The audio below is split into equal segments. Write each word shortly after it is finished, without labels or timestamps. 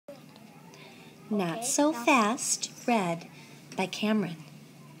Not So Fast, read by Cameron.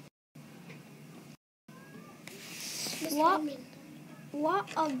 What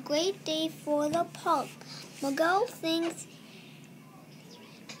a great day for the park. Miguel thinks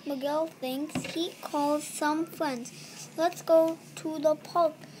he calls some friends. Let's go to the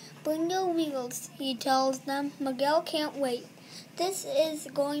park. Bring your wheels, he tells them. Miguel can't wait. This is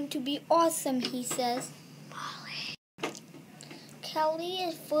going to be awesome, he says. Kelly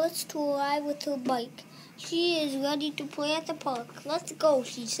is first to arrive with her bike. She is ready to play at the park. Let's go,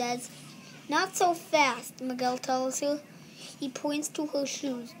 she says. Not so fast, Miguel tells her. He points to her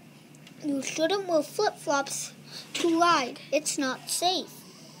shoes. You shouldn't wear flip-flops to ride. It's not safe.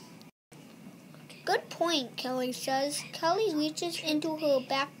 Good point, Kelly says. Kelly reaches into her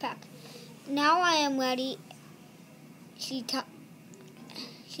backpack. Now I am ready. She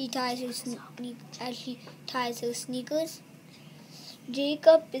ties her sneakers.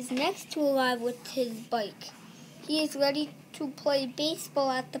 Jacob is next to arrive with his bike. He is ready to play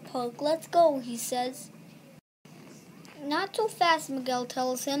baseball at the park. Let's go, he says. Not so fast, Miguel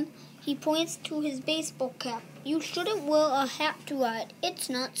tells him. He points to his baseball cap. You shouldn't wear a hat to ride. It's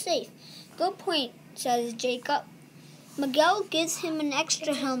not safe. Good point, says Jacob. Miguel gives him an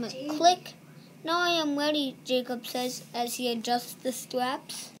extra helmet. Click. Now I am ready, Jacob says as he adjusts the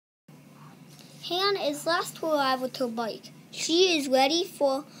straps. Hannah is last to arrive with her bike. She is ready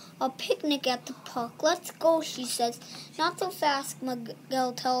for a picnic at the park. Let's go, she says. Not so fast,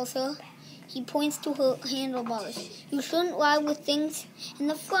 Miguel tells her. He points to her handlebars. You shouldn't ride with things in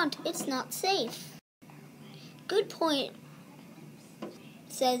the front. It's not safe. Good point,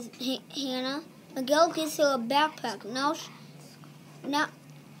 says Hannah. Miguel gives her a backpack. Now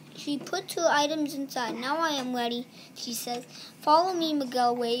she puts her items inside. Now I am ready, she says. Follow me,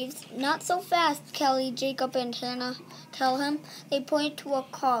 Miguel waves. Not so fast, Kelly, Jacob, and Hannah tell him. They point to a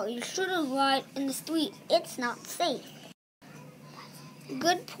car. You shouldn't ride in the street. It's not safe.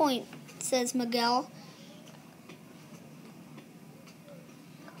 Good point, says Miguel.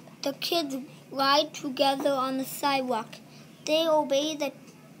 The kids ride together on the sidewalk. They obey the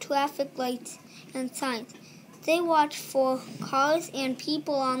traffic lights and signs. They watch for cars and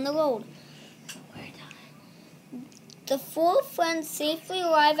people on the road. The four friends safely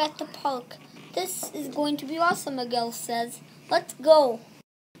arrive at the park. This is going to be awesome, Miguel says. Let's go.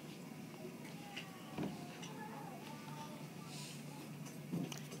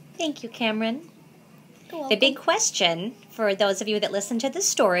 Thank you, Cameron. The big question for those of you that listen to the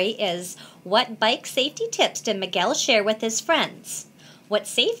story is, what bike safety tips did Miguel share with his friends? What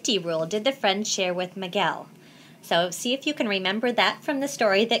safety rule did the friends share with Miguel? So see if you can remember that from the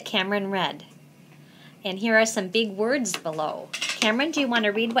story that Cameron read. And here are some big words below. Cameron, do you want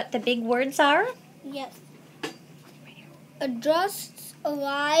to read what the big words are? Yes. Adjust,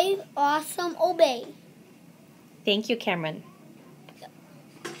 arrive, awesome, obey. Thank you, Cameron.